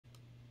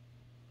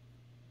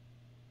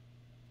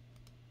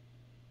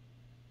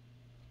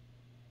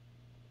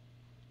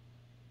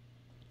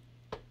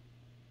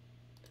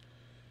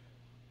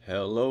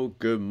Hello,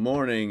 good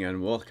morning,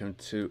 and welcome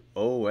to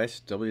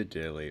OSW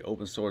Daily,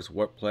 Open Source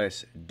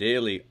Workplace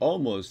Daily,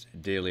 almost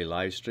daily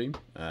live stream.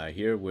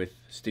 Here with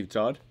Steve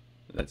Todd,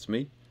 that's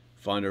me,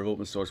 founder of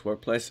Open Source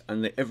Workplace,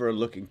 and the ever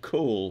looking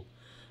cool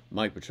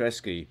Mike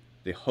Petresky,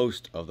 the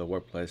host of the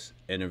Workplace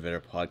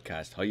Innovator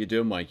podcast. How you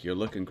doing, Mike? You're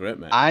looking great,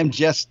 man. I'm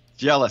just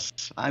jealous.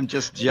 I'm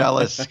just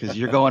jealous because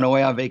you're going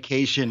away on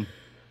vacation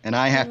and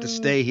I have to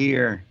stay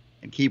here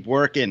and keep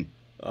working.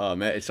 Oh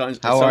man, it How are sounds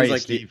you, like you,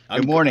 Steve?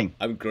 Good morning.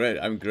 I'm great.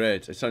 I'm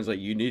great. It sounds like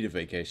you need a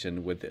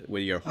vacation with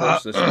your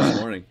hostess this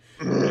morning.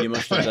 You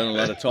must have done a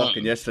lot of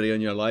talking yesterday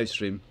on your live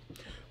stream.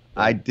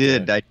 I But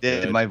did. I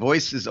did. good. My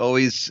voice is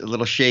always a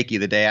little shaky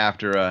the day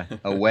after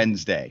a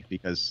Wednesday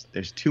because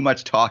there's too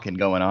much talking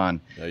going on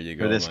There you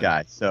for go, this man.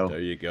 guy. So, There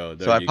you go.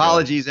 so There you go.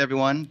 apologies,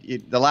 everyone.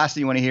 The last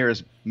thing you want to hear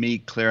is me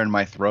clearing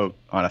my throat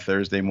on a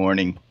Thursday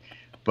morning.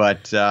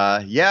 But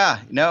yeah,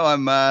 no,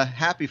 I'm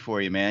happy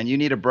for you, man. You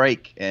need a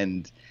break,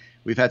 and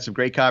we've had some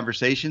great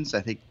conversations.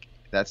 I think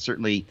that's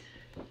certainly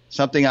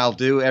something I'll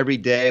do every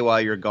day while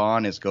you're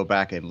gone is go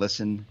back and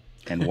listen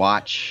and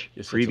watch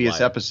You're such a previous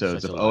liar.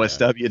 episodes Such of a liar. OSW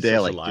Such a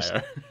Daily,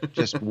 liar.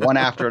 just one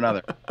after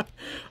another.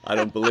 I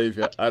don't believe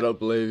you. I don't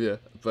believe you.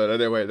 But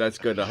anyway, that's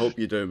good. I hope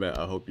you do, mate.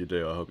 I hope you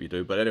do. I hope you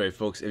do. But anyway,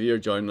 folks, if you're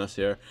joining us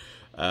here,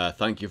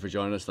 thank you for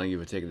joining us. Thank you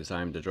for taking the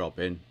time to drop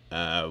in.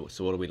 So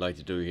what do we like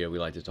to do here? We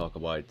like to talk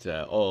about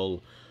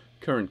all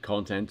current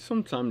content,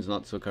 sometimes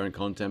not so current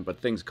content,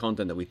 but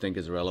content that we think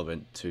is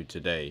relevant to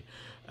today.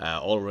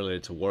 All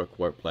related to work,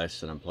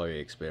 workplace, and employee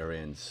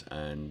experience.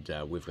 And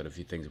we've got a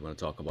few things we want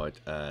to talk about.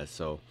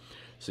 So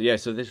yeah,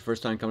 so this is your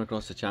first time coming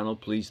across the channel,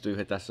 please do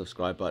hit that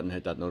subscribe button,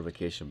 hit that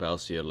notification bell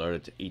so you're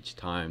alerted each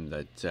time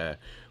that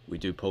we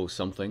do post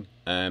something.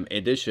 In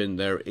addition,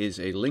 there is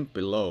a link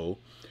below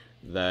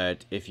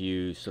that if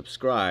you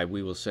subscribe,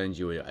 we will send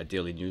you a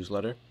daily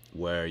newsletter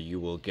where you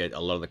will get a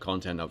lot of the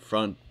content up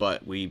front,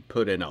 but we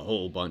put in a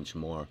whole bunch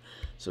more.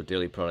 So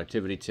daily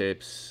productivity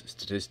tips,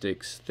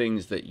 statistics,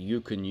 things that you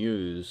can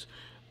use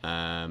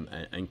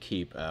and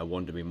keep,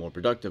 one, to be more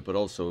productive, but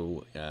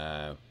also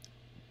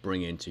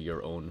bring into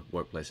your own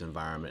workplace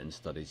environment and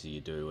studies that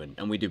you do.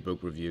 And we do book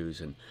reviews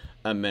and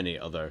many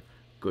other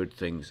good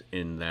things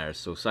in there.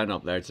 So sign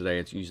up there today.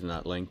 It's using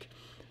that link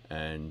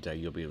and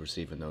you'll be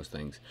receiving those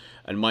things.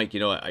 And Mike,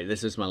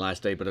 this is my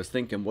last day, but I was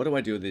thinking, what do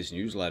I do with this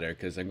newsletter?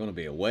 Because I'm going to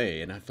be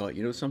away. And I thought,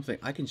 something,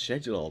 I can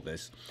schedule all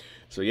this.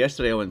 So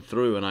yesterday I went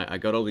through and I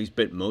got all these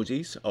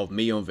Bitmojis of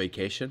me on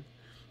vacation.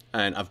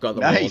 And I've got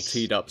them all Nice.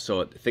 teed up,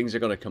 so things are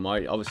going to come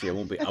out. Obviously, I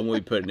won't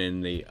be putting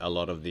in a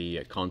lot of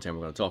the content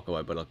we're going to talk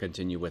about, but I'll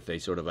continue with a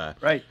sort of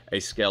Right. a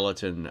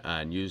skeleton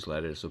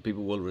newsletter, so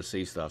people will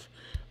receive stuff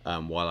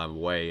while I'm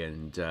away,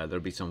 and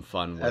there'll be some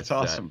fun That's with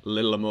awesome.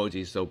 little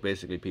emojis, so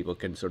basically people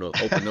can sort of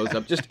open those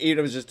up, just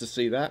to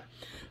see that,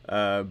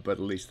 but at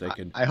least they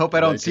can. I hope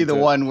I they don't see can the do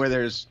it. one where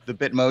there's the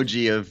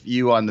Bitmoji of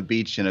you on the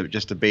beach in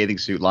just a bathing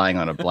suit lying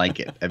on a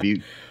blanket. Did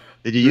you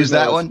Who use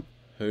that knows? one?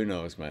 Who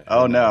knows, mate?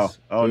 Oh Who no. knows?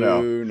 Oh no.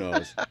 Who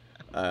knows?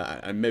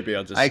 And maybe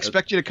I'll just. I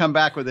expect you to come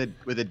back with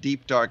a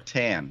deep dark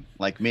tan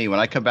like me when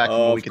I come back from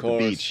a Oh, week at the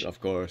beach.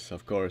 of course,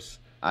 of course.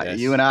 Yes.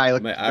 You and I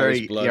look My very,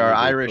 Irish blood our will be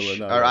Irish,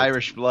 pulling out, our right?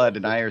 Irish blood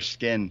and Irish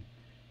skin.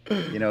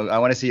 I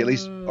want to see at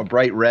least a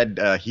bright red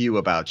hue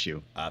about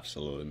you.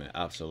 Absolutely, man.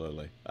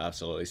 Absolutely,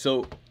 absolutely.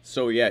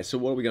 So yeah. So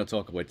what are we going to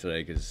talk about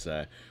today? Because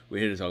we're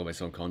here to talk about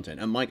some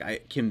content. And Mike, I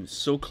came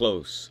so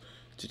close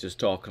to just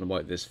talking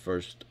about the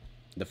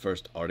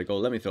first article.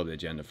 Let me throw up the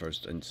agenda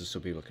first, and just so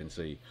people can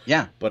see.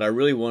 Yeah. But I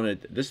really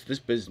wanted this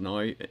Biz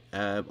Now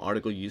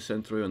article you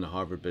sent through on the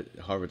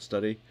Harvard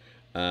study.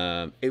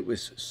 It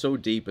was so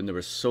deep, and there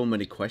were so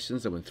many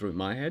questions that went through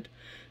my head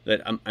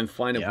that I'm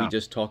fine if we Yeah.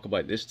 just talk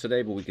about this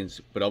today. But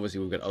but obviously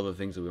we've got other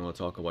things that we want to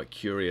talk about.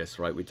 Curious,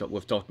 right? We've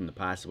talked in the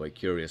past about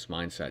curious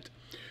mindset,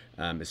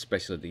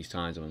 especially at these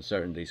times of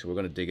uncertainty. So we're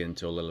going to dig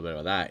into a little bit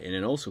of that, and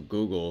then also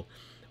Google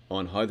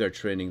on how they're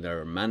training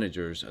their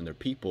managers and their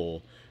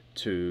people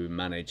to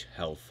manage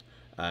health,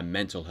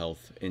 mental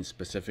health in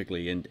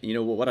specifically. And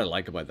what I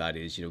like about that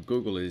is,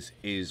 Google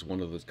is one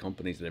of those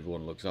companies that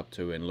everyone looks up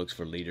to and looks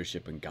for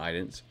leadership and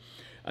guidance.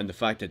 And the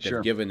fact that they've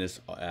Sure. given this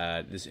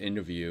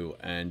interview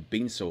and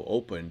been so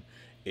open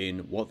in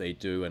what they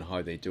do and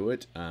how they do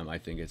it, I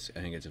think it's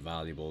a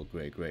valuable,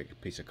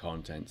 great piece of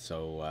content.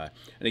 So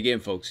and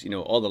again, folks,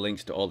 all the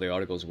links to all the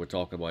articles we're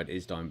talking about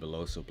is down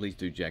below, so please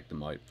do check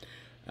them out.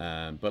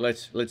 But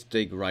let's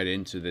dig right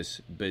into this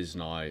Biz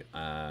Now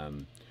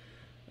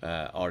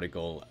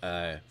article.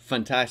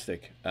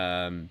 Fantastic.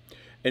 And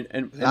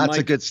Lots Mike,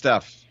 of good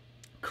stuff.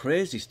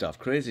 crazy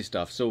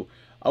stuff. So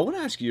I want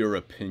to ask your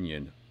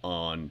opinion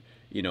on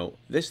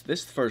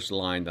this first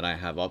line that I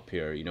have up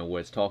here,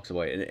 where it talks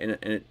about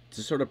and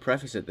to sort of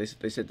preface it,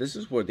 they said this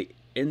is where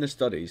in the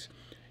studies,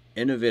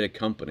 innovative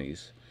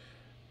companies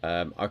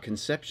are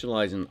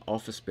conceptualizing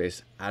office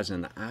space as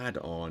an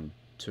add-on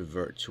to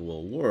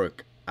virtual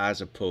work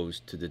as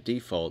opposed to the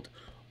default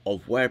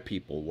of where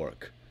people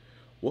work.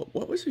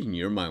 What was in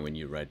your mind when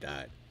you read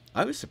that?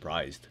 I was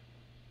surprised.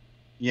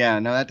 Yeah,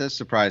 no, that does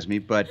surprise me,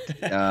 but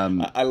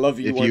I love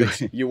you. if Weren't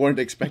you you weren't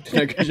expecting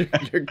that because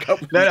your cup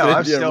was no, no, I'm in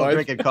your still mouth.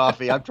 drinking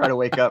coffee. I'm trying to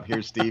wake up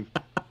here, Steve.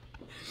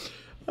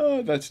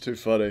 Oh, that's too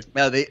funny.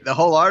 Now, the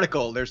whole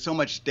article, there's so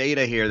much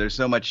data here. There's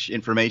so much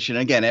information.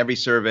 Again, every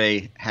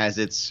survey has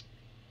its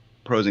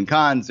pros and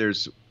cons.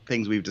 There's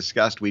things we've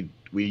discussed. We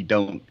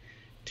don't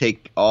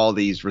take all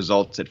these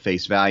results at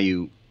face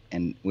value,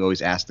 and we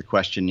always ask the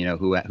question,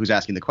 who's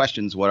asking the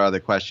questions? What are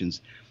the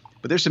questions?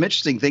 But there's some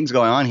interesting things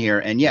going on here.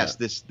 And yes,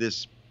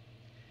 this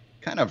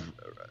kind of,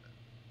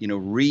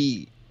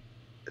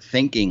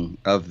 rethinking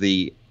of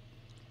the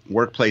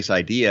workplace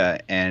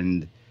idea.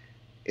 And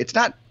it's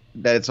not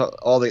that it's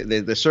all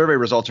the survey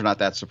results are not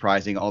that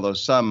surprising, although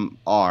some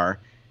are.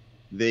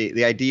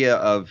 The idea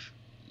of,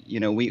 we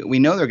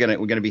know we're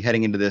going to be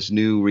heading into this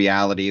new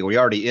reality. We're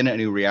already in a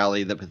new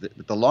reality.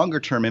 The longer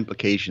term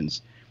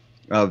implications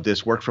of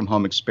this work from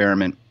home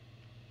experiment,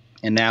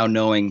 and now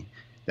knowing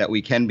that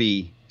we can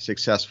be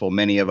successful,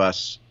 many of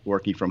us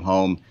working from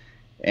home,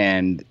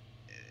 and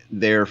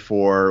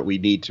therefore we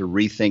need to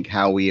rethink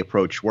how we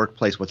approach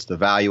workplace. What's the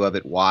value of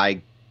it?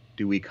 Why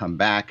do we come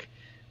back?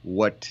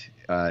 What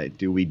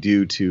do we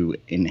do to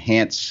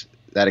enhance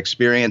that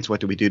experience?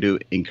 What do we do to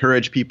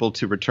encourage people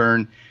to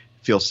return,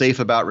 feel safe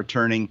about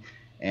returning?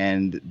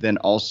 And then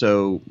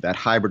also that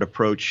hybrid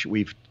approach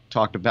we've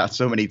talked about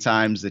so many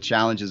times, the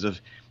challenges of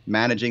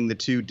managing the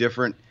two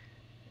different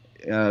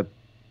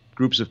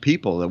groups of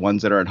people, the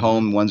ones that are at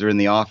home, ones that are in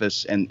the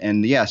office.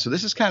 And yeah, so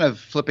this is kind of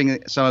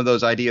flipping some of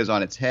those ideas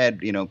on its head,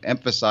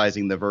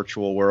 emphasizing the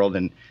virtual world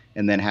and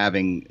then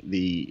having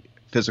the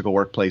physical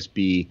workplace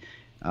be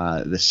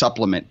the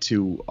supplement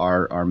to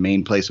our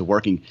main place of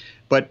working.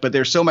 But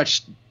there's so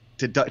much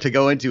to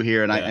go into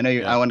here, and I know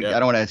I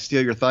don't want to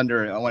steal your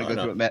thunder. I want to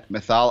go through it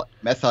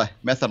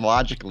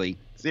methodologically.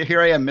 See,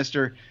 here I am,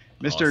 Mr.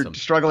 Awesome.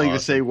 Struggling to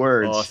say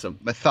words. Awesome.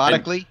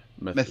 Methodically.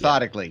 Let's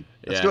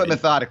do it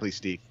methodically,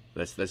 Steve.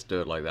 Let's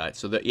do it like that.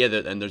 So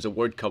and there's a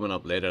word coming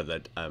up later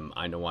that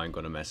I know I'm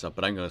going to mess up,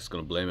 but I'm just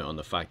going to blame it on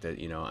the fact that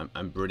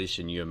I'm British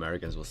and you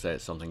Americans will say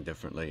it something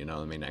differently. You know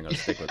what I mean? I'm going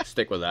to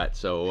stick with that.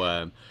 So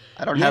I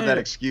don't have that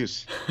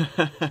excuse.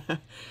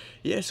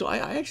 Yeah. So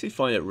I actually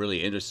find it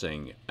really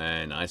interesting,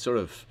 and I sort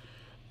of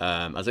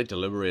as I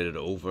deliberated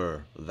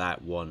over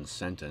that one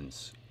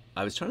sentence,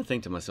 I was trying to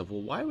think to myself,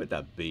 well, why would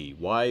that be?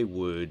 Why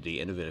would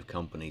the innovative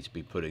companies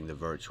be putting the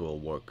virtual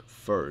work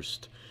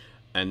first?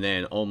 And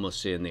then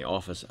almost seeing the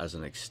office as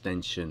an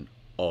extension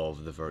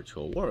of the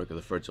virtual work, or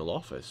the virtual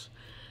office.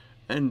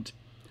 And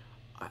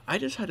I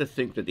just had to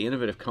think that the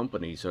innovative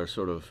companies are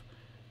sort of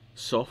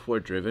software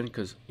driven,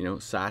 because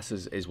SaaS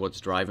is what's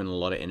driving a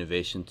lot of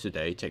innovation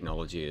today.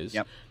 Technology is.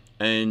 Yep.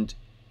 And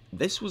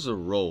this was a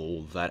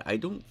role that I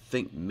don't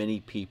think many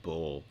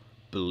people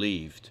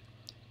believed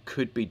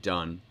could be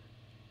done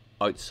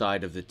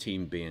outside of the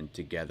team being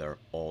together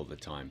all the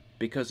time,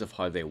 because of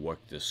how they work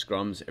the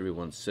scrums.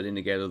 Everyone's sitting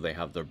together, they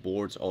have their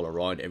boards all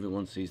around,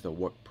 everyone sees their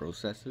work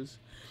processes,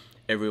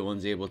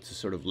 everyone's able to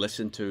sort of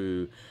listen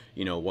to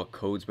what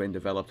code's been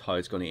developed, how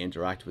it's going to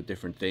interact with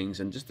different things,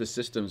 and just the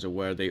systems are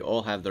where they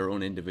all have their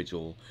own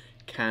individual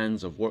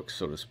cans of work,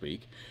 so to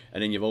speak.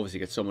 And then you've obviously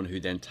got someone who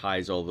then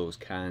ties all those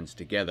cans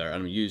together,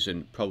 and I'm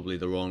using probably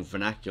the wrong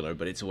vernacular,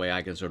 but it's a way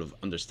I can sort of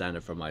understand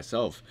it for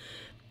myself.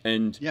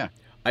 And yeah,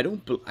 I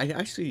don't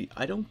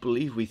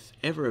believe we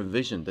ever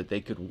envisioned that they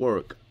could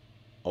work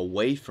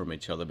away from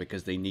each other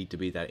because they need to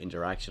be that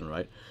interaction,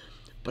 right?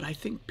 But I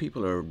think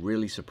people are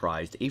really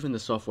surprised, even the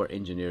software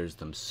engineers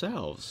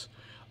themselves,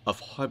 of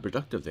how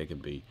productive they can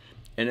be.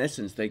 In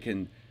essence, they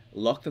can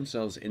lock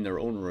themselves in their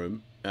own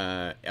room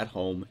at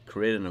home,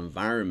 create an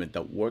environment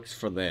that works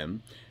for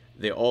them.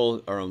 They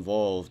all are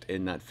involved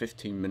in that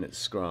 15-minute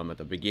scrum at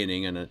the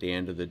beginning and at the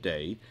end of the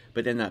day.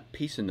 But then that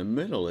piece in the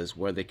middle is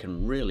where they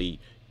can really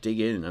dig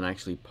in and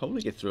actually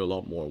probably get through a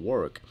lot more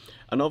work.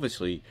 And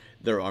obviously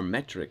there are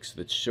metrics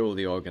that show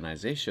the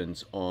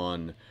organizations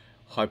on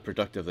how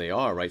productive they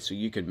are, right? So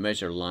you could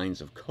measure lines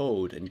of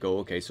code and go,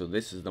 okay, so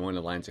this is the amount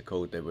of lines of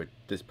code that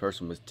this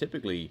person was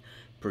typically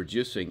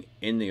producing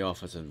in the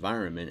office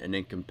environment, and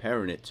then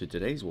comparing it to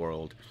today's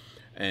world.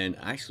 And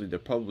actually they're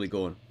probably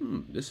going,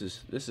 this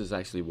is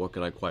actually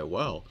working out quite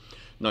well.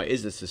 Now,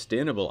 is it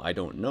sustainable? I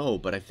don't know,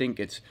 but I think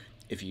it's,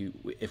 if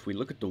we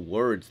look at the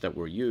words that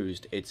were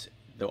used, it's,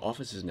 the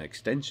office is an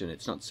extension.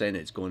 It's not saying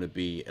it's going to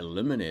be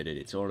eliminated.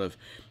 It's sort of,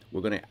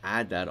 we're going to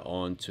add that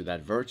on to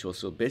that virtual.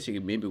 So basically,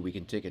 maybe we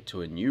can take it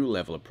to a new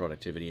level of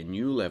productivity, a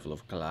new level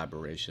of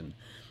collaboration.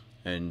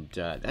 And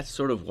that's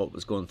sort of what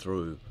was going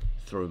through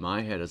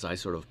my head as I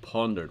sort of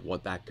pondered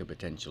what that could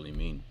potentially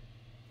mean.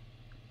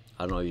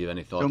 I don't know if you have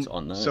any thoughts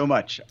on that. So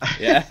much.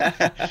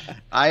 Yeah.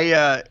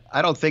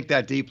 I don't think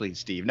that deeply,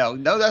 Steve. No,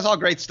 that's all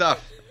great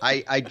stuff.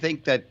 I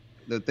think that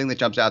the thing that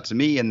jumps out to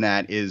me in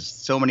that is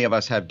so many of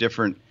us have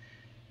different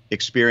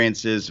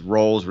experiences,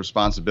 roles,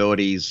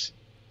 responsibilities,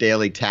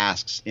 daily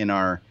tasks in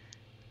our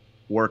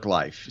work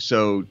life.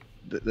 So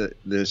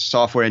the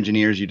software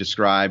engineers you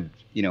described,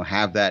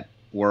 have that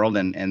world,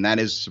 and that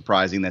is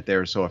surprising that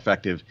they're so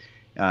effective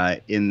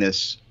in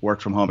this work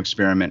from home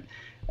experiment.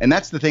 And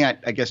that's the thing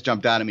I guess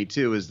jumped out at me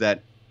too, is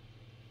that,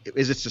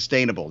 is it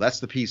sustainable? That's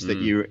the piece that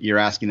you're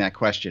asking that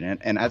question.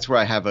 And that's where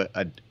I have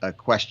a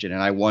question.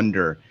 And I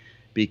wonder,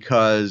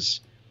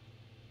 because,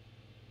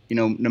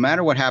 no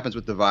matter what happens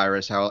with the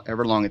virus,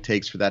 however long it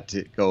takes for that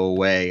to go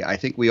away, I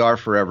think we are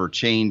forever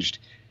changed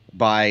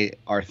by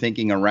our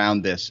thinking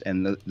around this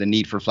and the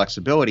need for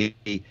flexibility.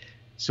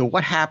 So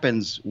what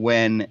happens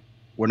when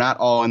we're not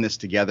all in this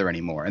together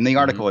anymore? And the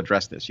article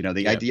addressed this,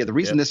 the idea, the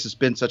reason this has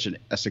been such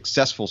a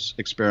successful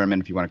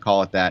experiment, if you want to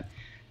call it that,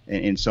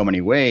 in so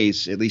many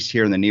ways, at least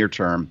here in the near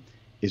term,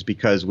 is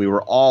because we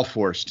were all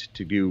forced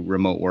to do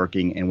remote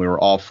working, and we were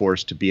all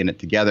forced to be in it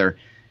together.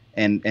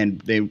 And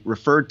they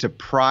referred to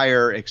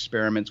prior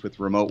experiments with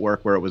remote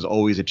work where it was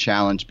always a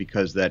challenge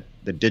because that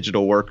the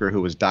digital worker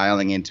who was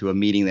dialing into a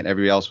meeting that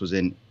everybody else was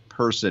in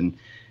person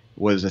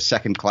was a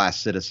second-class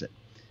citizen.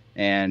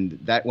 And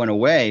that went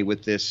away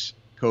with this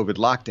COVID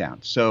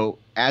lockdown. So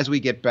as we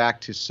get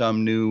back to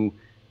some new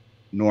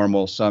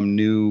normal, some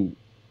new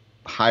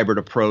hybrid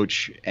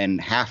approach,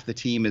 and half the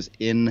team is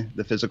in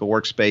the physical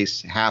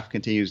workspace, half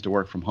continues to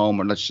work from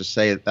home, or let's just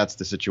say that's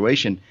the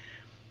situation,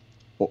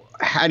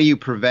 how do you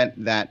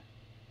prevent that,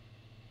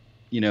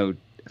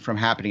 from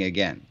happening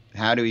again?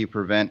 How do you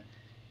prevent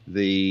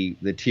the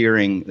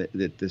tiering,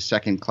 the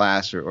second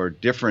class or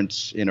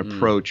difference in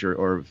approach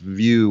or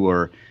view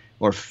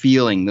or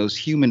feeling, those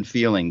human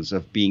feelings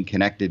of being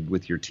connected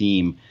with your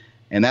team?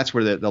 And that's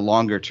where the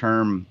longer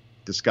term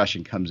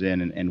discussion comes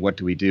in, and what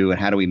do we do and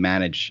how do we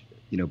manage,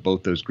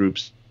 both those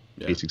groups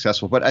to be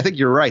successful. But I think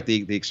you're right.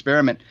 The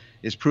experiment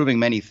is proving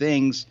many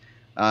things.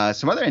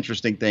 Some other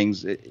interesting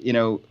things,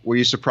 were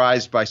you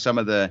surprised by some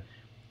of the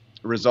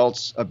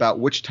results about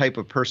which type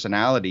of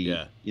personality,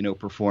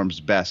 performs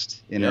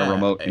best in a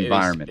remote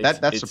environment?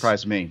 That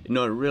surprised me.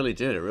 No, it really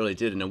did. It really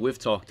did. And we've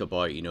talked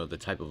about, the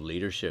type of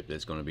leadership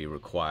that's going to be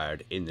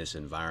required in this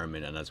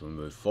environment and as we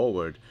move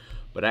forward.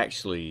 But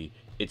actually,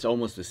 it's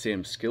almost the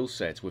same skill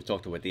sets. We've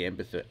talked about the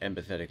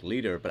empathetic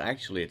leader, but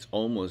actually it's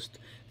almost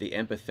the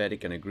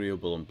empathetic and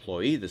agreeable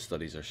employee. The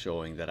studies are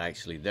showing that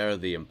actually they're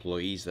the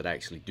employees that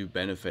actually do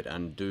benefit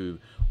and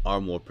are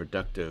more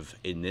productive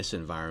in this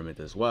environment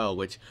as well,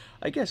 which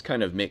I guess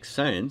kind of makes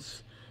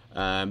sense.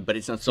 But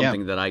it's not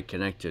something that I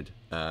connected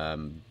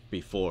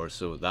before,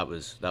 so that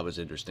was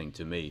interesting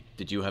to me.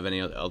 Did you have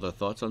any other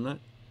thoughts on that?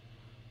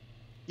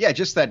 Yeah,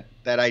 just that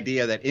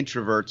idea that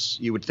introverts,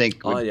 you would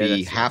think, would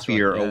be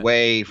happier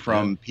away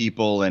from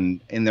people and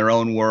in their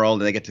own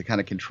world, and they get to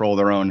kind of control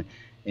their own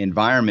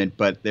environment.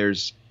 But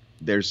there's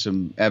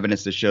some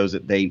evidence that shows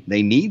that they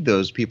need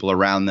those people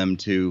around them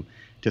to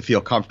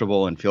feel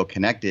comfortable and feel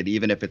connected,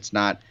 even if it's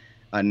not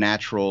a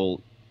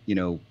natural,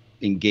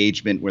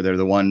 engagement where they're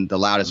the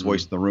loudest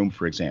voice in the room,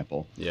 for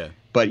example. Yeah.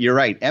 But you're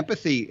right.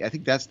 Empathy, I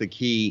think that's the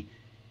key.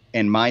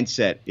 And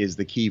mindset is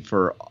the key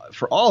for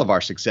all of our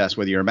success,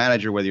 whether you're a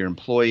manager, whether you're an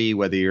employee,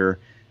 whether you're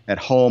at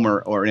home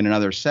or in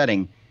another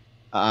setting.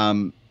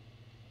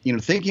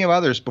 Thinking of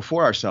others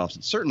before ourselves.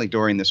 And certainly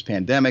during this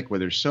pandemic, where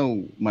there's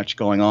so much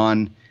going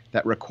on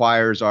that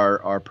requires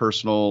our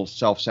personal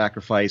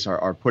self-sacrifice,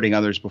 our putting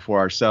others before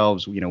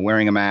ourselves,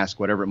 wearing a mask,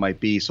 whatever it might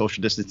be,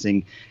 social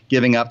distancing,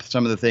 giving up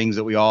some of the things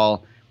that we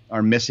all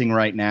are missing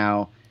right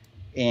now.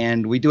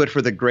 And we do it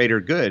for the greater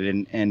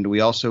good. And we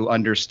also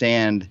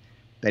understand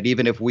that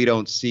even if we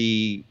don't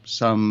see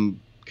some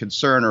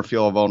concern or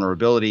feel a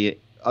vulnerability,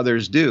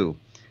 others do.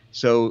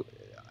 So,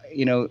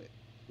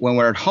 when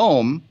we're at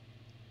home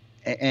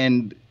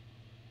and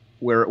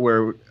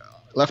we're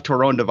left to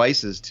our own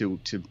devices to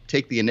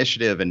take the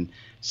initiative and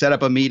set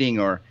up a meeting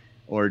or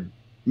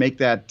make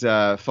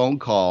that phone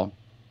call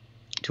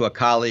to a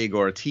colleague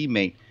or a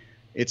teammate,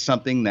 it's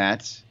something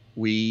that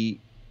we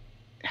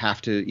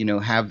have to,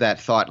 have that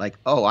thought like,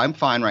 oh, I'm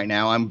fine right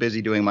now. I'm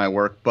busy doing my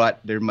work,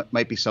 but there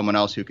might be someone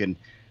else who can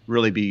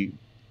really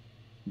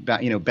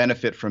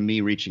benefit from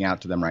me reaching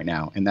out to them right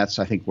now. And that's,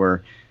 I think,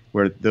 where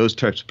those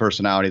types of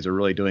personalities are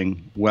really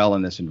doing well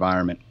in this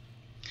environment.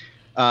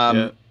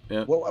 Well,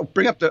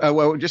 bring up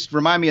just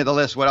remind me of the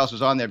list. What else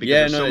was on there?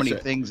 Because there's so many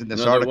things in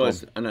this article.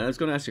 And I was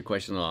going to ask you a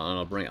question, and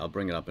I'll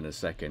bring it up in a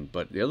second.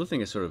 But the other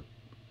thing that sort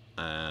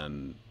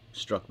of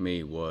struck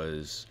me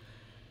was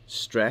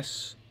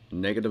stress,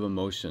 negative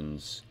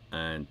emotions,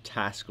 and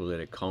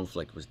task-related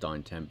conflict was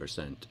down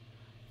 10%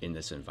 in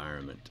this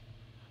environment.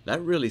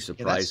 That really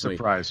surprised me.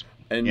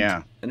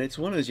 And it's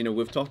one of those,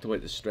 we've talked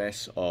about the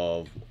stress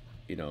of,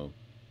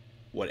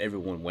 what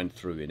everyone went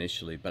through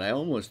initially, but I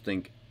almost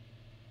think,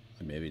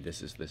 maybe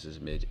this is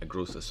a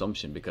gross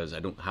assumption because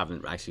I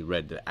haven't actually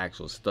read the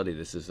actual study.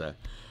 This is a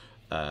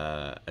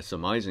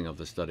surmising of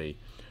the study,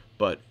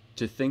 but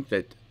to think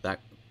that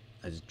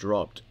has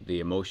dropped, the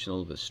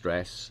emotional, the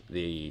stress,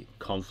 the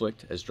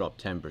conflict has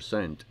dropped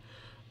 10%.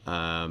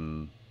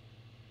 I'm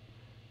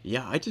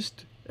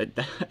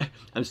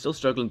still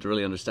struggling to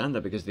really understand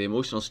that, because the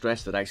emotional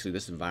stress that actually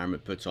this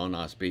environment puts on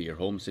us, be it your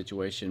home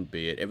situation,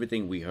 be it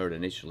everything we heard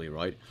initially,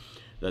 right?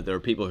 That there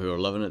are people who are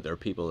loving it, there are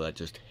people that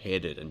just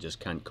hate it and just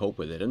can't cope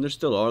with it, and there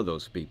still are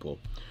those people.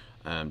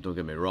 Don't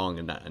get me wrong,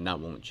 and that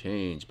won't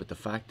change. But the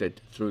fact that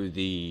through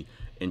the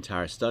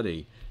entire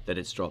study that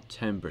it's dropped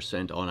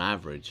 10% on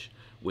average,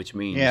 which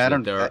means Yeah, I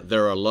that don't.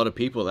 there are a lot of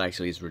people that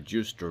actually is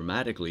reduced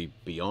dramatically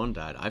beyond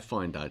that. I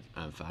find that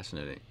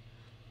fascinating.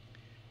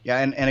 Yeah,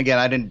 and again,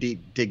 I didn't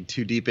dig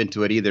too deep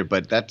into it either,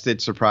 but that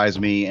did surprise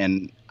me,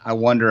 and I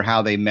wonder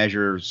how they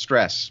measure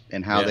stress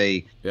and how Yep.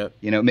 they,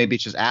 Yep. maybe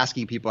it's just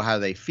asking people how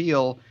they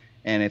feel,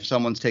 and if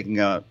someone's taking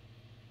a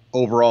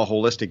overall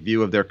holistic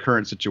view of their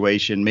current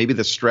situation, maybe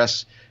the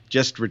stress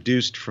just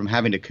reduced from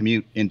having to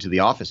commute into the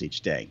office each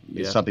day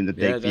is Yeah. something that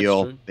Yeah, they that's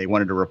feel true. they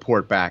wanted to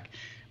report back.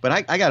 But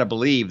I got to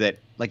believe that,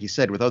 like you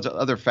said, with those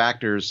other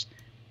factors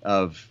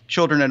of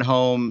children at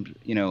home,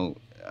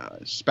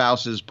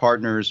 spouses,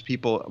 partners,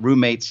 people,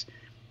 roommates,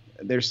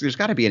 there's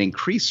got to be an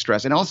increased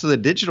stress, and also the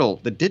digital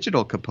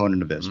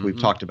component of this. We've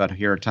Mm-hmm. talked about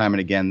here time and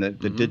again the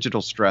Mm-hmm.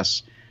 digital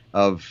stress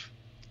of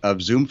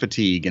Zoom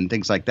fatigue and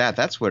things like that.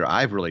 That's where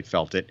I've really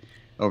felt it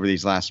over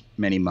these last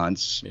many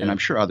months, and Yeah. I'm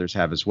sure others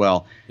have as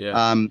well.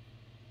 Yeah.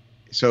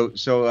 So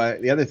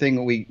the other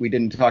thing we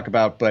didn't talk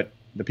about, but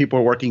the people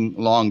are working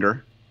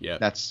longer. Yeah.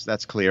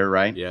 That's clear,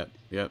 right? Yeah.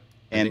 Yeah.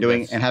 I And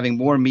think that's having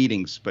more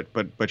meetings, but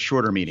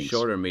shorter meetings.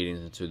 shorter meetings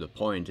and to the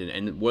point,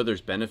 and where there's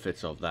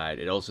benefits of that,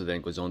 it also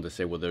then goes on to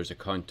say, well, there's a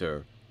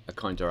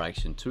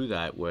counteraction to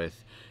that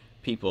with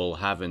people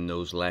having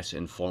those less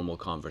informal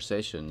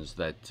conversations,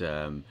 that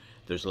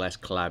there's less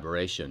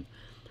collaboration.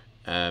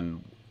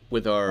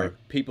 With our Right.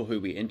 people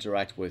who we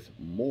interact with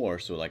more,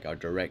 so like our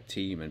direct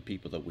team and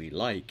people that we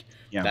like,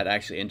 Yeah. that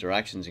actually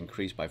interactions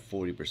increase by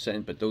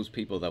 40%. But those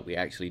people that we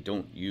actually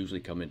don't usually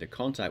come into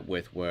contact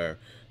with, where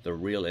the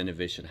real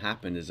innovation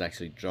happened, is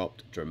actually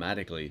dropped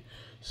dramatically.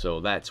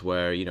 So that's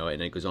where,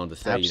 and it goes on to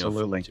say,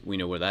 Absolutely. we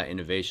know where that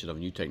innovation of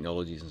new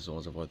technologies and so on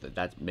and so forth,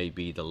 that may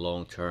be the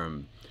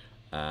long-term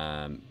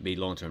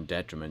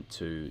detriment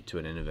to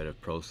an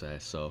innovative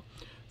process. So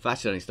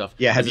fascinating stuff.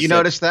 Yeah, As have I you said,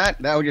 noticed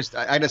that? That would just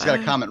I just got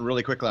to comment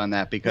really quickly on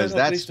that, because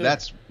no, please do.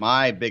 that's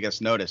my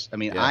biggest notice. I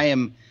mean, Yeah.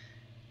 I'm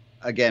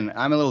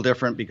a little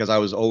different because I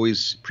was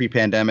always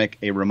pre-pandemic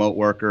a remote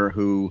worker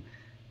who,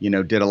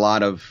 did a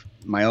lot of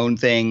my own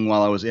thing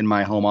while I was in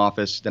my home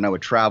office. Then I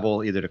would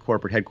travel either to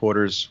corporate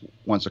headquarters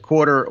once a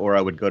quarter, or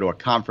I would go to a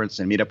conference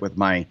and meet up with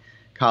my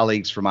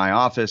colleagues from my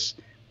office.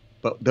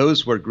 But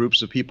those were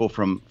groups of people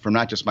from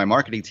not just my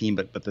marketing team,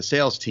 but the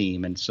sales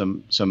team and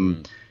some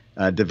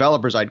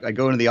developers. I'd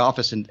go into the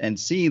office and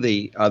see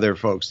the other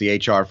folks, the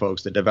HR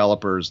folks, the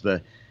developers,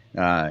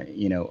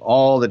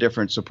 all the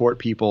different support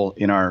people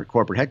in our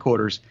corporate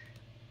headquarters.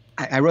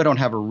 I really don't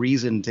have a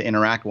reason to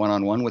interact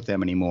one-on-one with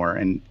them anymore.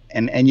 And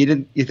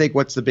you think,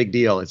 what's the big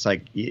deal? It's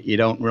like you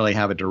don't really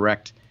have a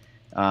direct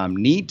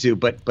need to,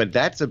 but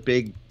that's a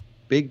big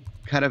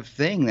kind of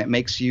thing that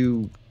makes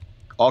you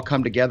all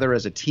come together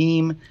as a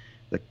team,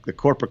 the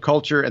corporate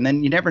culture, and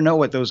then you never know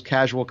what those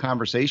casual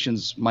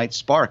conversations might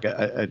spark.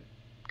 A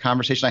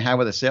conversation I had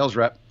with a sales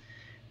rep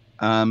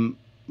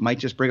might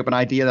just bring up an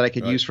idea that I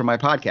could Right. use for my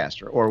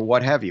podcast or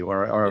what have you,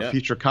 or Yeah. a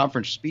future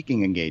conference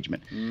speaking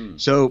engagement. Mm.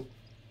 So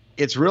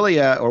it's really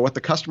or what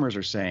the customers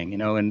are saying,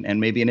 and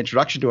maybe an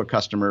introduction to a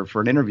customer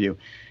for an interview.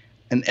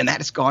 And that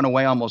has gone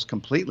away almost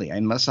completely,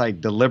 unless I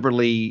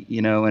deliberately,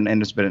 and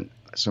there's been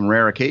some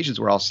rare occasions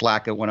where I'll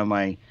slack at one of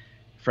my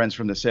friends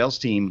from the sales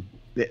team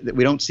that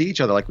we don't see each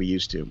other like we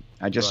used to.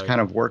 I just Right.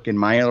 kind of work in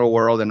my little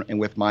world and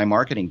with my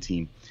marketing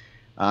team.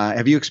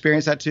 Have you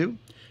experienced that too?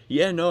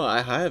 Yeah, no,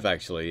 I have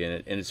actually,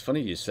 and it's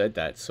funny you said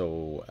that.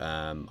 So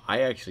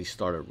I actually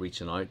started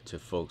reaching out to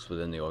folks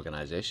within the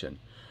organization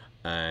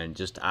and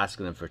just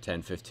asking them for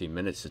 10, 15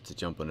 minutes to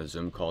jump on a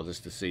Zoom call,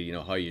 just to see,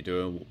 how you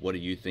doing, what are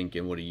you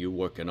thinking, what are you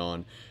working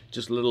on,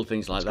 just little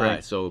things like That's that.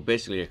 great. So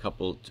basically a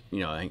couple,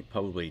 I think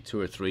probably 2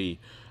 or 3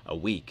 a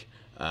week.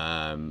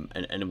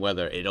 And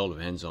whether it all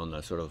depends on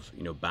the sort of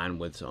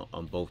bandwidth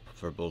on both,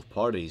 for both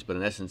parties, but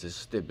in essence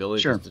it's the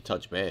ability Sure. just to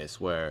touch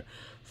base, where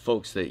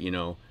folks that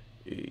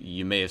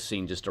you may have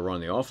seen just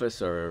around the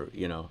office, or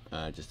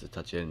just to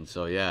touch in.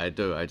 So yeah, I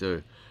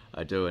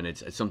do, and it's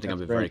something That's I've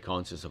been very great.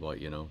 conscious about,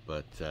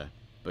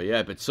 but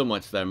yeah, but so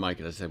much there, Mike.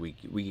 As I said, we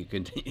could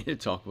continue to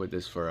talk about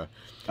this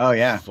Oh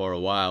yeah. for a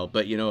while,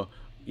 but you know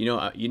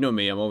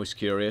me, I'm always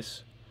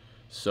curious.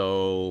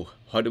 So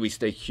how do we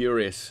stay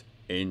curious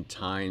in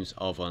times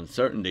of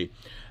uncertainty?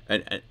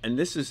 And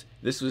this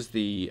was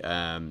the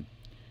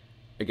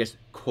I guess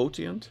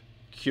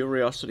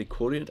curiosity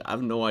quotient. I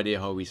have no idea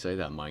how we say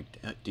that, Mike.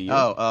 Do you?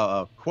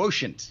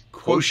 Quotient.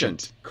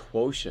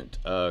 Quotient.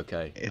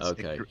 Okay. It's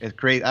Okay. it's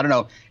great. I don't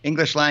know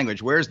English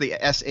language. Where's the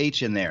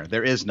sh in there?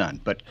 There is none.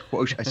 But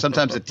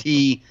sometimes a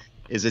t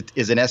is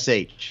an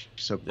sh.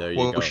 So There you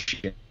go.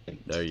 quotient.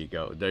 There you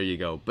go. There you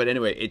go. But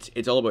anyway,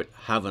 it's all about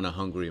having a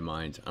hungry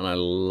mind, and I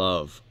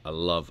love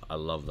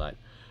that.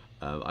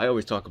 I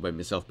always talk about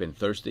myself being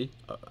thirsty.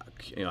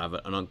 I have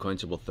an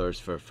unquenchable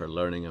thirst for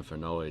learning and for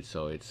knowledge.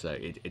 So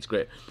it's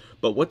great.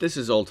 But what this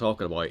is all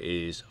talking about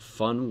is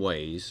fun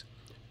ways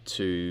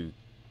to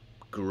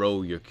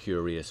grow your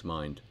curious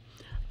mind.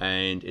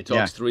 and it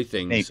Yeah. talks three Hey,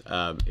 things,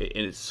 and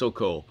it's so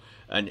cool.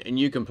 And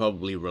you can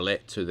probably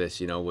relate to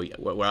this, you know,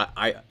 where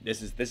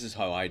this is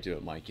how I do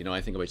it, Mike. You know, I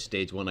think about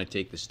stage one. I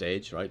take the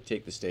stage, right?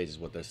 Take the stage is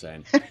what they're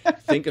saying.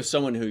 Think of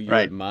someone who you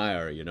right.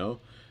 admire. You know,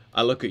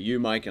 I look at you,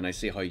 Mike, and I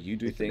see how you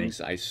do Look at me. things.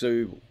 I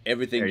see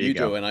everything There you you do,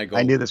 go. and I I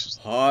go, knew this was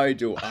how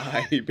do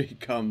I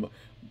become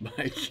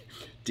Mike,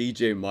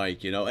 DJ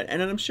Mike? You know,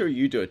 and I'm sure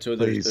you do it too.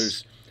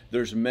 please.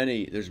 There's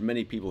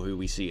many people who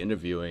we see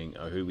interviewing,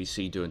 or who we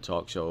see doing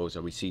talk shows,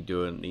 or we see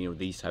doing, you know,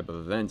 these type of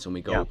events, and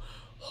we Yeah. go,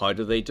 how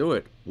do they do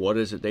it? What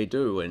is it they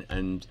do?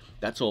 And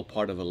that's all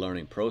part of a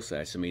learning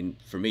process. I mean,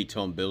 for me,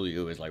 Tom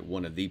Bilyeu is like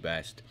one of the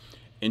best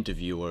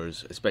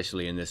interviewers,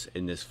 especially in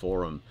this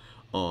forum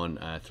on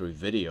through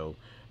video,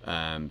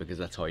 because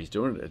that's how he's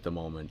doing it at the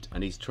moment,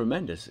 and he's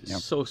tremendous. Yeah.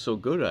 So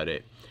good at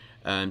it.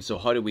 So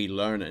how do we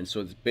learn it? And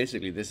so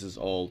basically, this is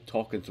all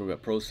talking through a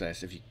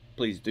process. If you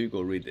please do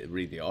go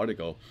read the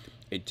article,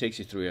 it takes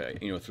you through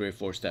a, you know, 3 or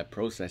 4 step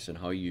process, and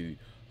how you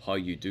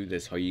do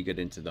this, how you get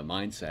into the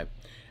mindset.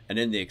 And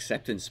then the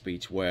acceptance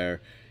speech,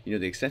 where, you know,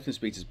 the acceptance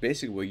speech is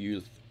basically where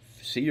you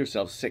see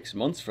yourself 6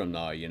 months from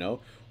now, you know,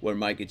 where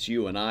Mike, it's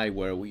you and I,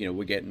 where we, you know,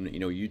 we're getting, you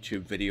know,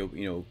 YouTube video,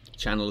 you know,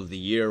 channel of the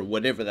year,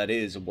 whatever that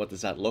is, and what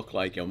does that look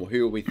like, and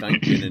who are we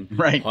thanking, and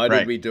Right. how did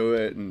Right. we do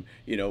it, and,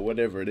 you know,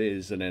 whatever it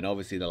is. And then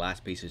obviously the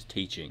last piece is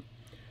teaching,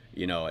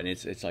 you know, and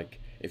it's like,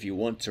 if you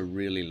want to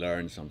really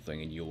learn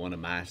something and you want to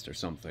master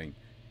something,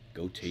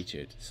 go teach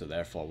it. So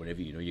therefore,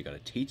 whenever you know you got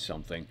to teach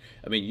something,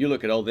 I mean, you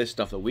look at all this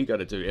stuff that we got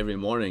to do every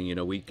morning. You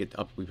know, we get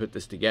up, we put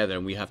this together,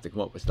 and we have to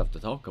come up with stuff to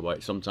talk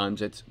about.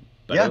 Sometimes it's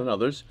better Yeah. than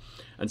others,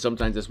 and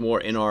sometimes it's more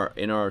in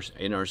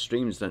our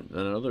streams than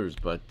others.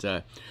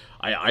 But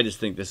I just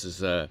think this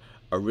is a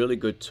really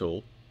good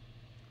tool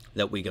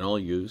that we can all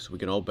use, we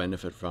can all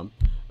benefit from,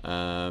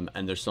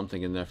 and there's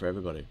something in there for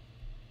everybody.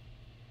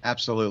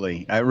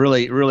 Absolutely.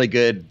 Really, really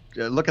good.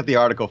 Look at the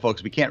article,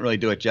 folks. We can't really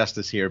do it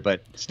justice here,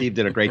 but Steve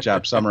did a great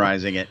job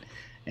summarizing it.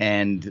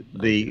 And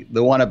the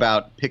one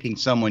about picking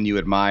someone you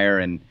admire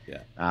and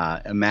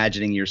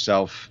imagining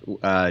yourself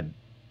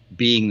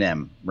being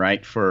them,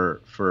 right,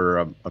 for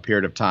a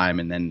period of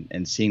time, and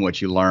then seeing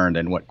what you learned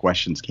and what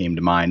questions came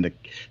to mind,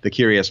 the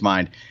curious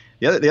mind.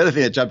 The other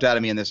thing that jumped out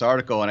at me in this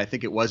article, and I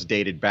think it was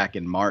dated back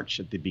in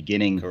March at the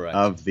beginning Correct.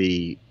 of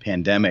the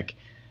pandemic,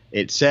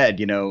 it said,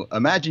 you know,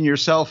 imagine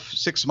yourself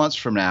 6 months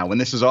from now when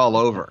this is all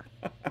over.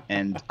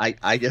 And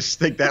I just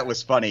think that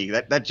was funny.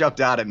 That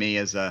jumped out at me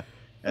as a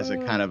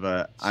kind of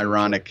a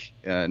ironic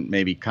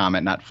maybe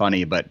comment, not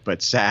funny,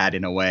 but sad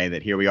in a way,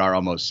 that here we are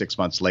almost 6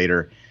 months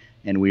later,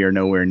 and we are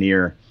nowhere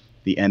near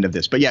the end of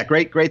this. But yeah,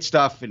 great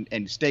stuff,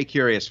 and stay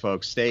curious,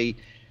 folks. Stay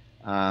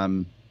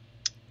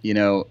you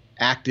know,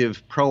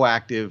 active,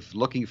 proactive,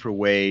 looking for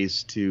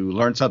ways to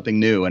learn something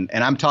new. And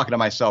I'm talking to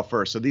myself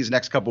first. So these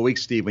next couple of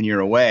weeks, Steve, when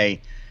you're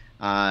away,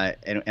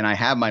 and I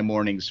have my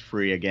mornings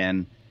free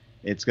again,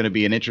 it's going to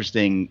be an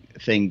interesting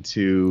thing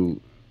to,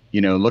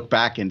 you know, look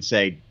back and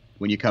say,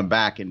 when you come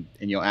back and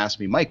you'll ask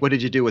me, Mike, what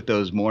did you do with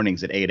those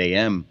mornings at 8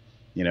 a.m.?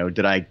 You know,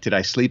 did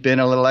I sleep in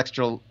a little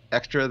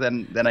extra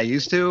than I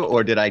used to,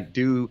 or did I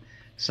do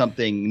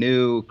something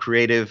new,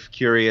 creative,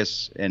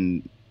 curious,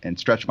 and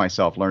stretch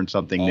myself, learn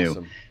something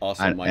new?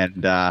 Awesome, Mike.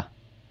 And I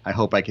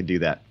hope I can do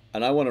that.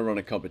 And I want to run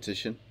a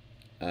competition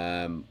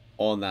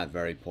on that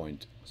very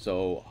point.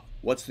 So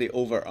what's the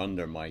over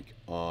under, Mike,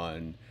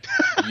 on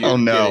you, Oh,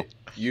 no.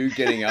 you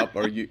getting up,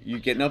 or you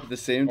getting up at the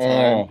same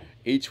time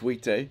each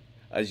weekday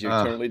as you're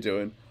currently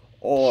doing,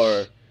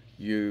 or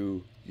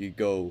you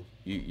go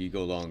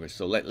longer?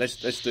 So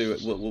let's do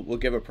it. We'll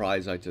give a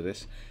prize out to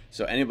this.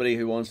 So anybody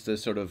who wants to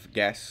sort of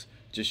guess,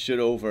 just shoot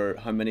over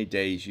how many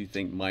days you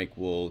think Mike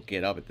will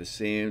get up at the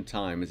same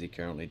time as he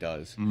currently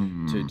does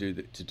to do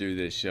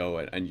this show.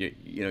 And you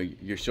know,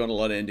 you're showing a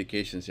lot of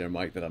indications here,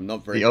 Mike, that I'm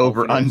not very The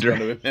over confident it's under.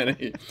 gonna be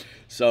many.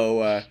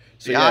 So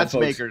The yeah, odds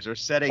folks, makers are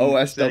setting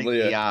OSW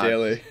the odds.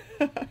 Daily.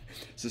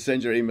 So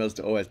send your emails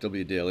to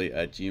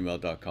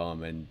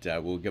oswdaily@gmail.com, and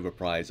we'll give a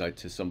prize out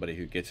to somebody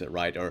who gets it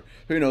right, or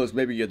who knows,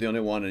 maybe you're the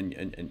only one,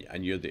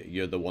 and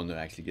you're the one that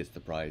actually gets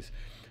the prize.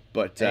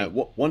 But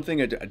one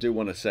thing I do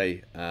want to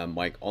say,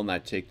 Mike, on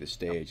that Take the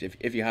Stage,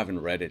 if you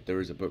haven't read it,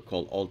 there is a book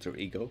called Alter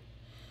Ego,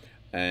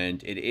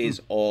 and it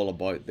is all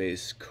about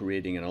this,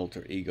 creating an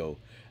alter ego.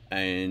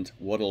 And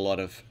what a lot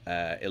of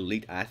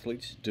elite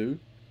athletes do,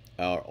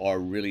 or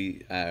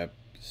really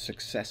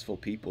successful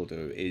people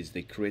do, is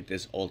they create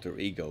this alter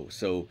ego.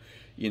 So,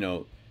 you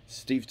know,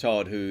 Steve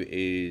Todd, who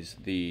is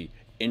the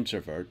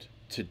introvert,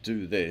 to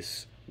do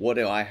this, what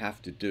do I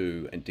have to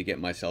do and to get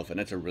myself, and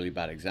that's a really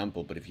bad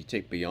example, but if you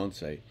take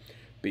Beyonce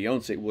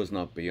was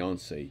not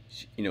Beyonce.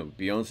 You know,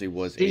 Beyonce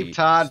was Steve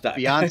Todd,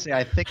 Beyonce,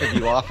 I think of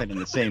you often in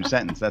the same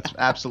sentence. That's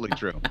absolutely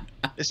true.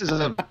 This is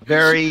a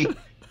very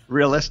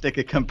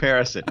realistic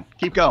comparison.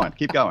 Keep going.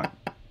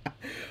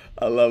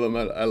 I love him.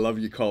 I love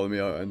you calling me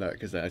out on that,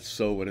 because I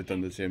so would have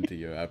done the same to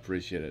you. I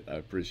appreciate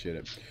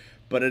it.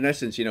 But in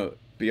essence, you know,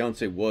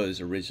 Beyonce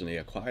was originally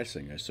a choir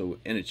singer. So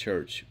in a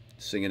church,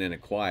 singing in a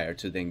choir,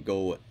 to then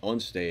go on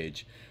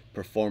stage,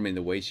 performing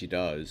the way she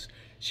does,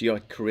 she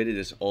had created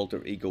this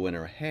alter ego in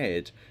her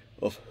head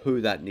of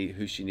who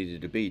she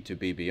needed to be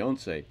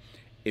Beyonce. Right.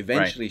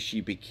 Eventually,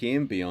 she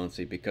became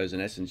Beyonce because,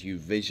 in essence, you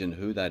vision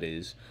who that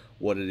is,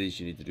 what it is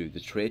you need to do, the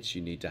traits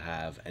you need to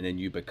have, and then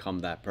you become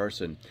that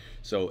person.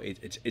 So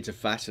it's a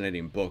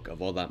fascinating book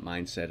of all that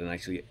mindset, and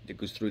actually it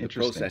goes through the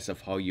Interesting. process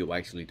of how you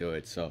actually do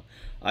it. So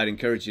I'd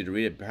encourage you to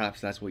read it.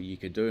 Perhaps that's what you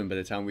could do, and by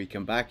the time we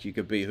come back, you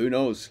could be, who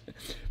knows,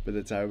 by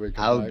the time we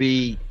come I'll back,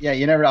 be, yeah,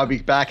 you never, I'll be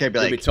back. I'd be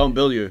you'll be like, Tom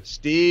Bilyeu,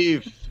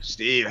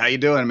 Steve, how you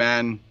doing,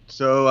 man?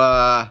 So,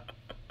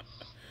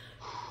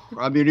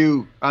 I'm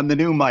the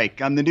new Mike.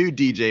 I'm the new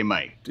DJ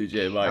Mike.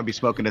 DJ I'll Mike. be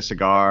smoking a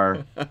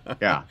cigar.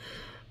 Yeah.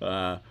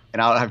 Uh,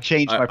 And I'll have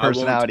changed my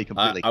personality I won't,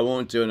 completely. I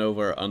won't do an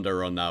over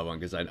under on that one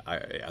because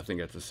I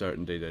think it's a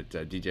certainty that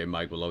DJ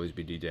Mike will always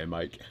be DJ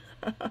Mike.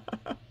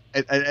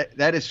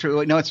 That is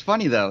true. No, it's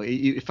funny though.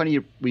 It's funny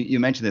you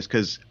mentioned this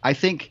because I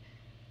think,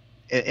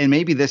 and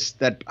maybe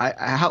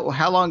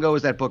how long ago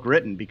was that book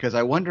written? Because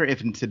I wonder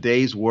if in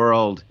today's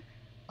world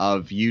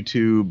of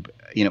YouTube,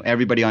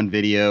 everybody on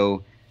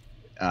video,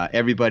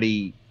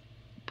 everybody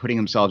putting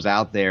themselves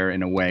out there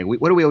in a way.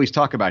 What do we always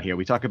talk about here?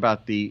 We talk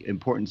about the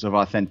importance of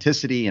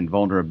authenticity and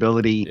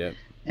vulnerability, Yeah.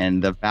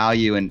 and the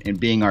value in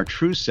being our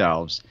true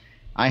selves.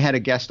 I had a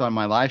guest on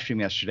my live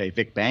stream yesterday,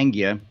 Vic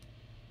Bangia,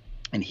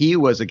 and he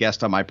was a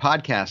guest on my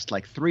podcast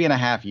like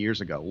 3.5 years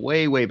ago,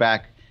 way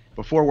back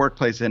before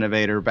Workplace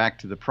Innovator, back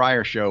to the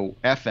prior show,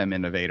 FM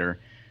Innovator,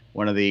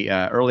 one of the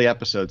early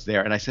episodes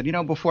there. And I said,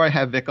 before I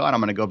have Vic on, I'm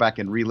going to go back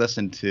and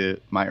re-listen to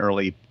my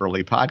early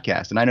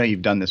podcast. And I know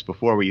you've done this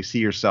before, where you see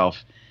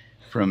yourself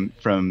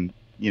from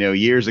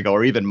years ago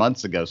or even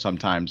months ago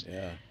sometimes.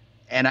 Yeah.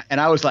 And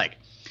I was like,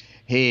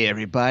 hey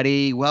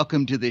everybody,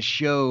 welcome to the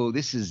show.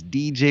 This is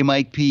DJ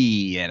Mike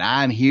P, and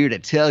I'm here to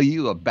tell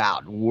you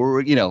about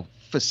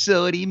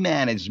facility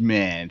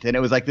management. And it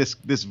was like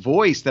this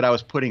voice that I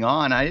was putting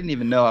on. I didn't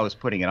even know I was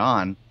putting it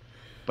on,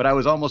 but I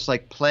was almost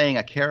like playing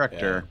a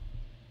character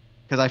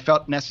because I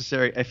felt it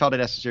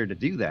necessary to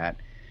do that.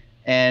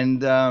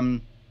 And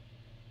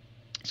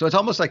so it's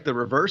almost like the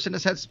reverse in a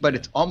sense, but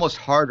it's almost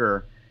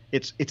harder.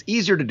 It's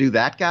easier to do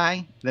that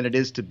guy than it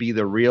is to be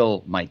the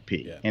real Mike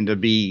P, and to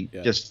be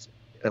just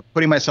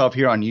putting myself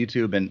here on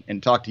YouTube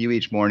and talk to you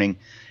each morning.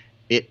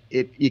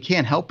 You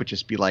can't help but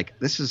just be like,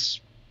 this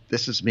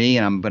is me,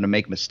 and I'm going to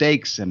make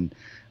mistakes, and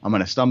I'm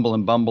going to stumble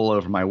and bumble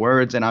over my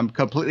words, and I'm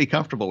completely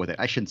comfortable with it.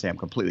 I shouldn't say I'm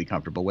completely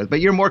comfortable with it, but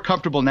you're more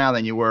comfortable now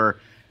than you were,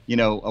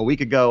 a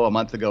week ago, a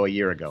month ago, a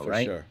year ago,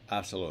 right? For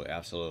sure.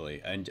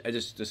 Absolutely. And I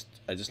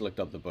just looked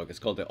up the book. It's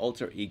called The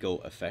Alter Ego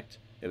Effect.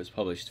 It was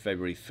published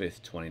February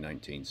 5th,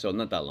 2019. So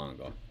not that long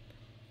ago.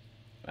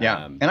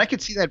 Yeah. And I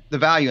could see that the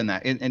value in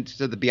that. And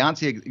so the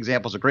Beyonce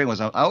example is a great one.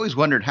 I always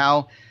wondered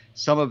how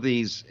some of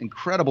these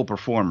incredible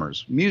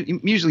performers,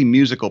 usually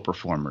musical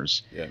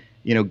performers,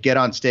 get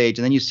on stage,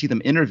 and then you see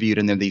them interviewed,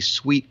 and they're these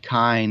sweet,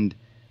 kind,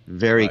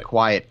 very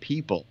quiet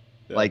people.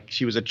 Yeah. Like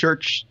she was a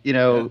church,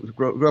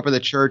 grew up in the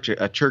church,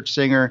 a church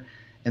singer,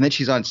 and then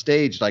she's on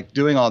stage like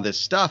doing all this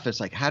stuff. It's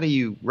like, how do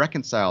you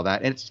reconcile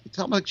that? And it's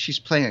almost like she's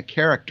playing a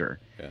character,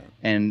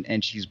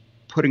 and she's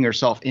putting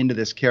herself into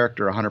this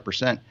character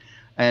 100%.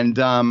 And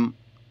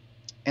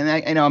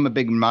I know I'm a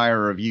big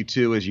admirer of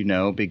U2, as you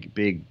know, big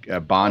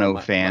Bono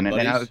fan. My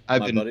buddies, and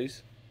I've been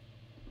buddies.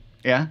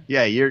 Yeah,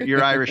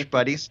 your Irish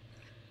buddies,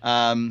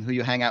 who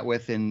you hang out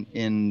with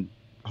in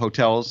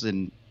hotels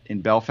in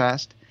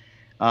Belfast.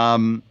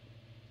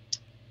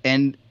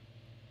 And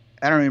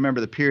I don't remember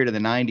the period of the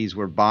 90s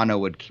where Bono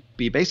would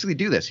basically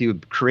do this. He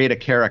would create a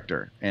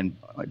character, and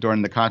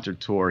during the concert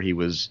tour, he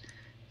was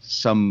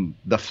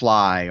The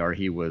Fly, or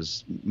he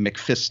was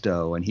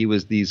Mephisto, and he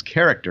was these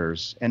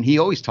characters. And he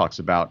always talks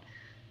about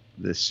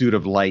the suit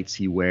of lights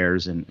he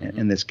wears, and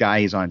this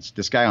guy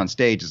on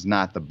stage is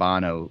not the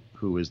Bono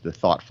who is the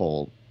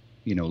thoughtful,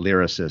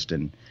 lyricist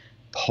and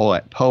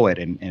poet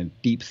and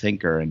deep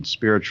thinker and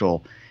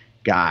spiritual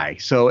guy.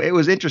 So it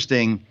was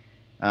interesting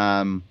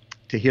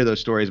to hear those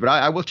stories, but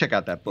I will check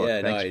out that book.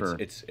 Yeah,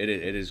 Thanks it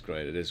is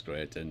great. It is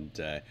great, and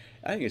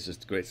I think it's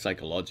just great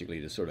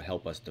psychologically to sort of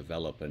help us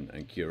develop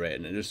and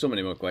curate. And there's so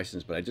many more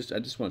questions, but I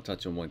just want to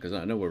touch on one because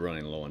I know we're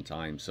running low on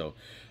time. So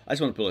I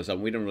just want to pull this up.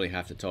 We don't really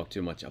have to talk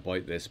too much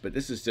about this, but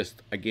this is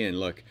just, again,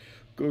 look,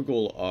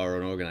 Google are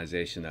an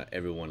organization that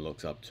everyone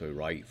looks up to,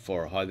 right?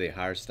 For how they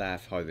hire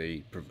staff, how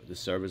the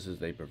services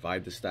they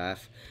provide the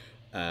staff,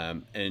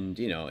 and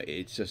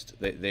it's just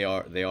they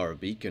are a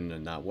beacon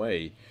in that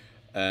way.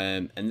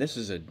 And this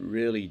is a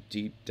really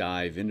deep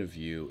dive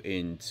interview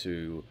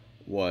into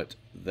what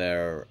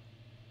they're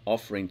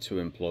offering to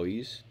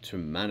employees, to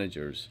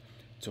managers,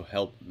 to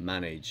help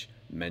manage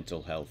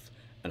mental health,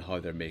 and how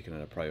they're making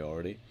it a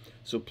priority.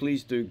 So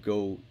please do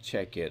go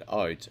check it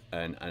out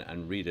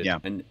and read it. Yeah.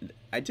 And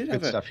I did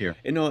Good have stuff here.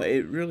 It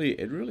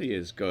really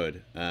is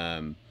good.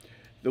 The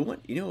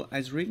one, I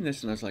was reading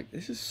this and I was like,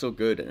 this is so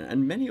good.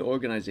 And many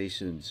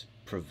organizations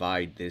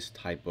provide this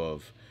type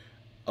of,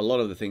 a lot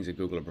of the things that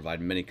Google are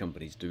providing, many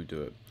companies do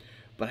it.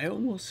 But I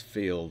almost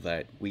feel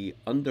that we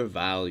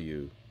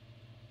undervalue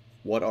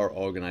what our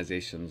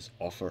organizations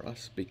offer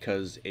us,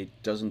 because it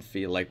doesn't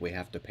feel like we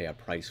have to pay a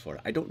price for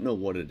it. I don't know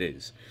what it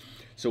is.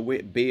 So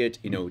be it,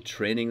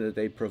 training that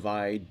they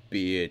provide,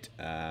 be it,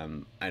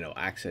 I know,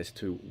 access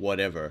to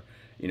whatever,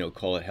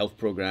 call it health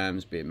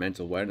programs, be it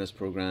mental awareness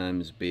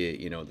programs, be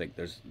it, like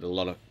there's a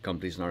lot of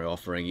companies now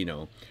offering,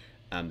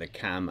 the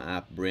Calm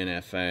app, Brain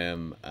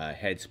FM,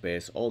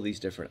 Headspace, all these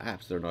different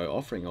apps, they're now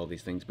offering all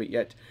these things, but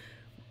yet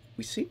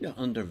we seem to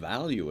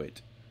undervalue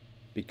it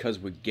because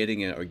we're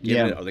getting it or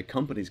giving it, or the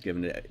company's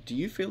giving it. Do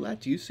you feel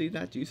that? Do you see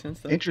that? Do you sense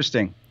that?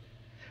 Interesting.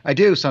 I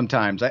do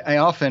sometimes. I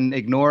often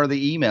ignore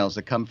the emails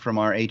that come from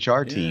our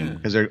HR team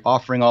because they're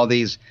offering all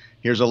these.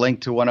 Here's a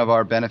link to one of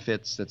our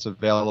benefits that's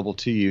available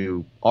to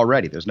you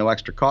already. There's no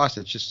extra cost.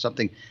 It's just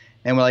something.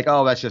 And we're like,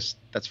 oh,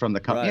 that's from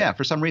the company. Right. Yeah,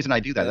 for some reason I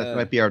do that. That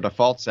might be our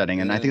default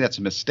setting. And I think that's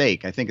a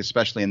mistake. I think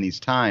especially in these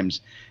times,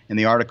 in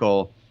the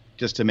article,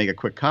 just to make a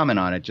quick comment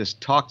on it,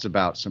 just talks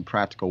about some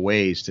practical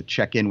ways to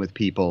check in with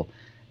people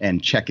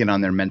and check in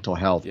on their mental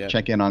health,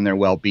 check in on their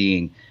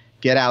well-being,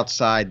 get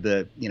outside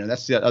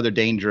that's the other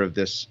danger of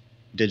this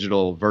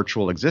digital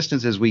virtual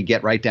existence is we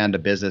get right down to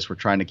business. We're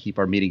trying to keep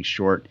our meetings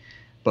short,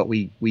 but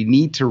we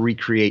need to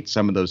recreate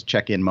some of those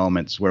check-in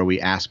moments where we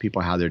ask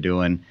people how they're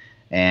doing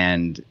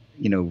and,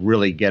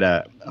 really get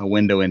a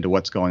window into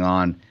what's going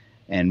on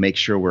and make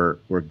sure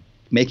we're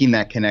making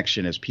that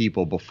connection as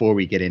people before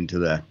we get into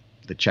the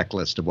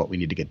checklist of what we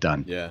need to get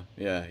done. Yeah.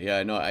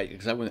 No,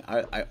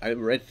 I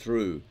read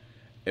through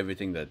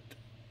everything that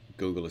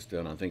Google is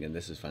doing. I'm thinking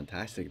this is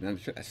fantastic. And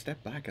then I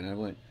stepped back and I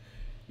went,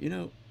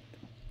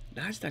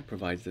 NASDAQ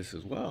provides this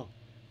as well.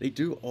 They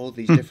do all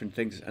these different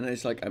things, and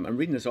it's like I'm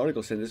reading this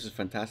article saying this is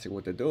fantastic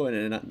what they're doing,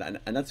 and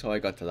that's how I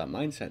got to that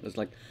mindset. It's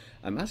like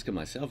I'm asking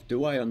myself,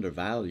 do I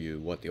undervalue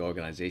what the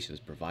organization is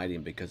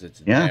providing because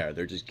it's there?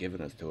 They're just giving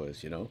it to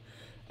us,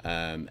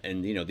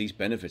 and these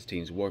benefits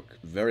teams work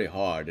very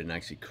hard in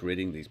actually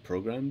creating these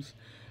programs.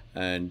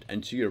 And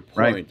to your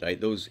point, right,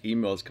 those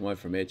emails come out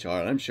from HR,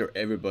 and I'm sure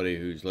everybody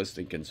who's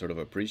listening can sort of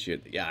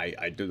appreciate. Yeah,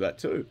 I do that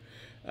too.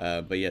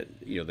 But yet,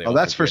 they. Oh,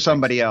 that's for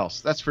somebody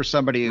else. That's for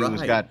somebody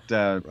who's got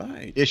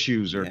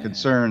issues or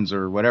concerns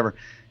or whatever.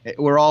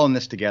 We're all in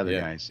this together,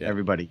 guys.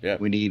 Everybody. Yeah.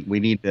 We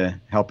need to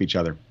help each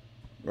other.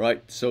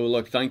 Right. So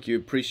look, thank you.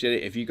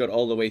 Appreciate it. If you got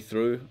all the way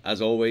through,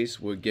 as always,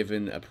 we're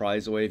giving a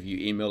prize away. If you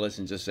email us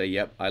and just say,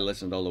 "Yep, I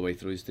listened all the way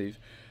through, Steve."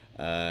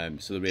 So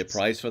there'll be a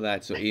prize for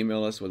that. So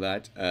email us with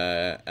that,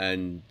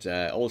 and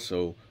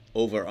also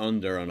over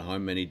under on how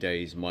many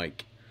days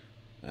Mike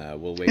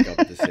will wake up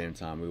at the same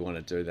time. We want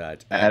to do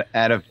that.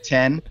 Out of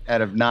 10,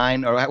 out of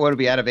 9, or what would it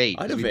be out of 8?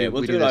 Out of 8.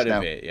 We'll do it out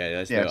of 8. Yeah,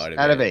 let's do it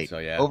out of 8. So,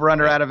 over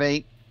under out of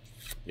 8.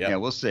 Yeah,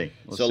 we'll see.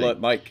 Look,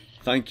 Mike,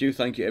 thank you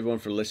everyone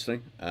for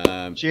listening.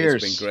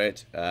 Cheers. It's been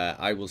great.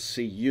 I will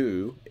see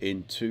you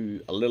in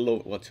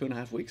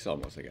 2.5 weeks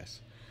almost, I guess.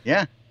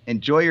 Yeah.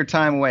 Enjoy your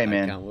time away,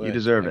 man. You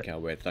deserve it. I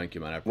can't wait. Thank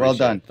you, man. I appreciate well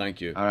done. Thank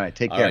you. All right.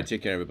 Take care. All right.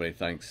 Take care, everybody.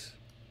 Thanks.